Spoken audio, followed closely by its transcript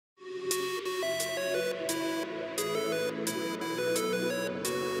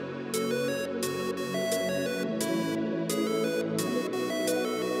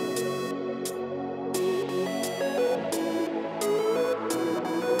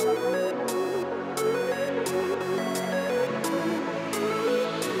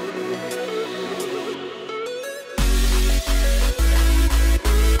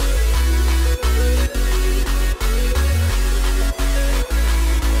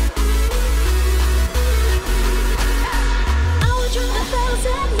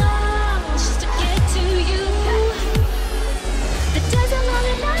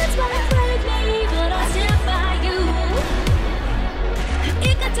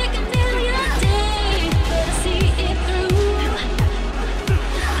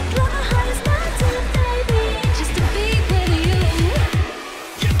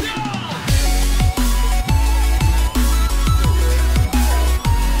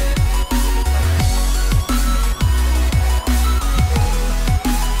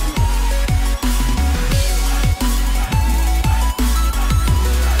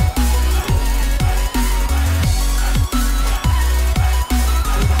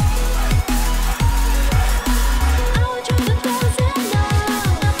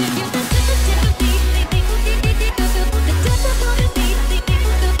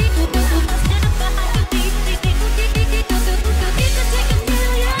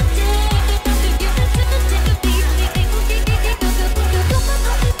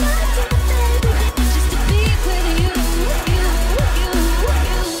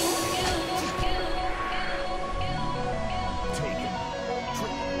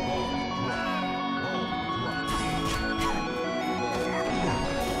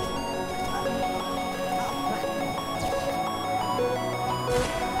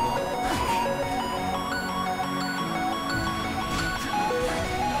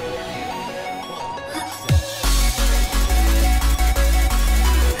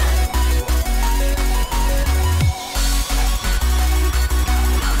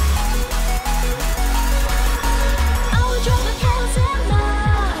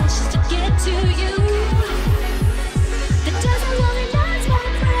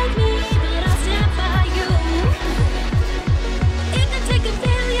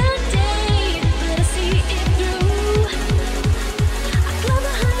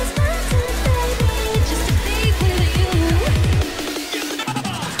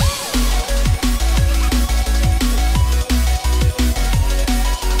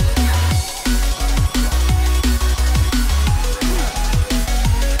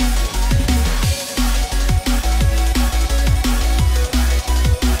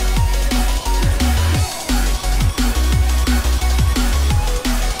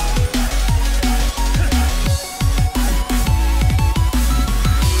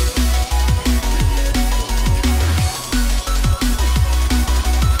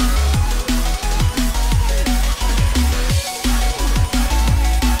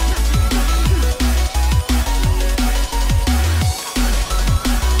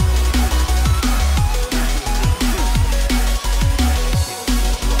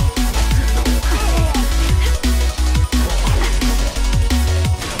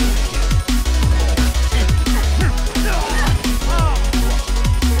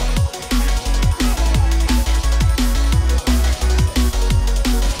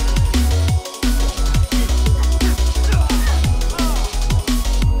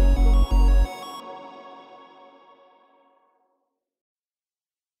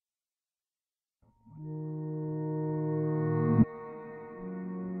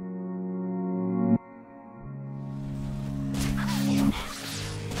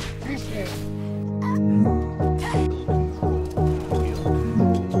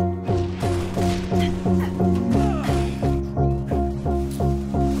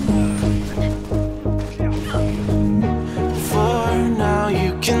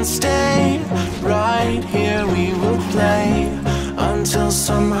can stay right here, we will play until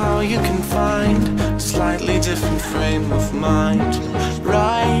somehow you can find a slightly different frame of mind.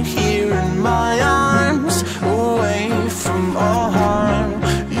 Right here in my arms, away from all harm,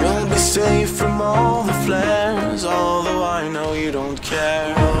 you'll be safe from all the flares, although I know you don't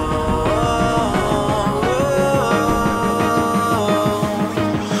care.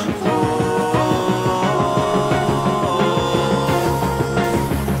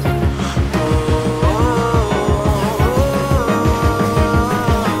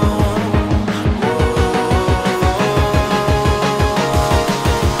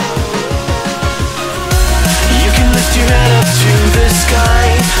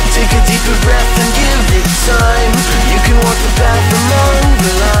 Take a deeper breath and give it time. You can walk the path along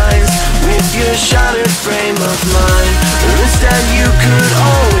the lines with your shattered frame of mind. Or instead you could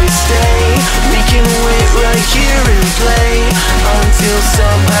always stay. We can wait right here and play until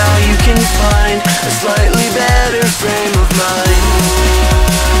somehow you can find a slightly better frame of mind.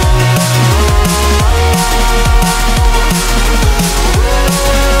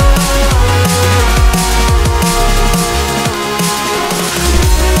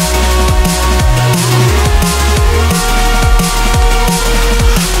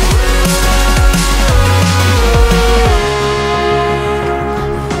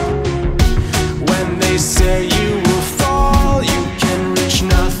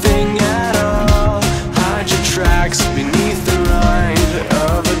 Beneath the rind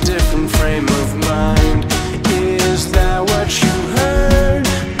of a different frame of mind. Is that what you heard?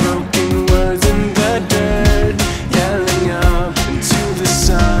 Broken words in the dirt, yelling up into the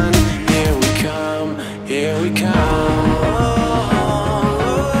sun. Here we come, here we come.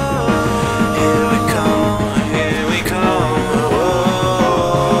 Here we come, here we come.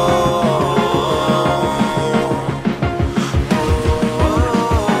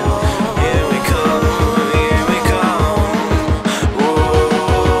 Here we come.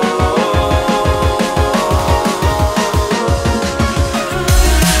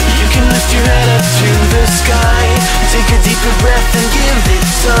 Take a deeper breath and give it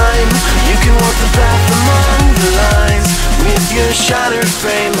time. You can walk the path among the lines with your shattered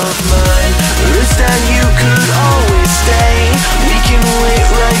frame of mind. Or instead you could always stay. We can wait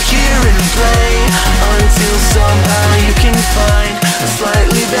right here and play until somehow you can find a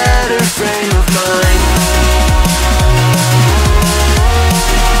slightly better frame of mind.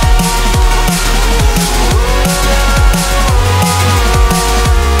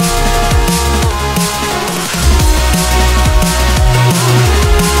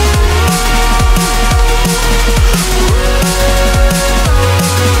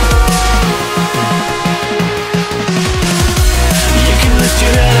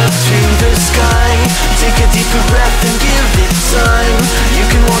 Take a deeper breath and give it time. You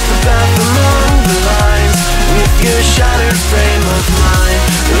can walk the path along the lines with your shattered frame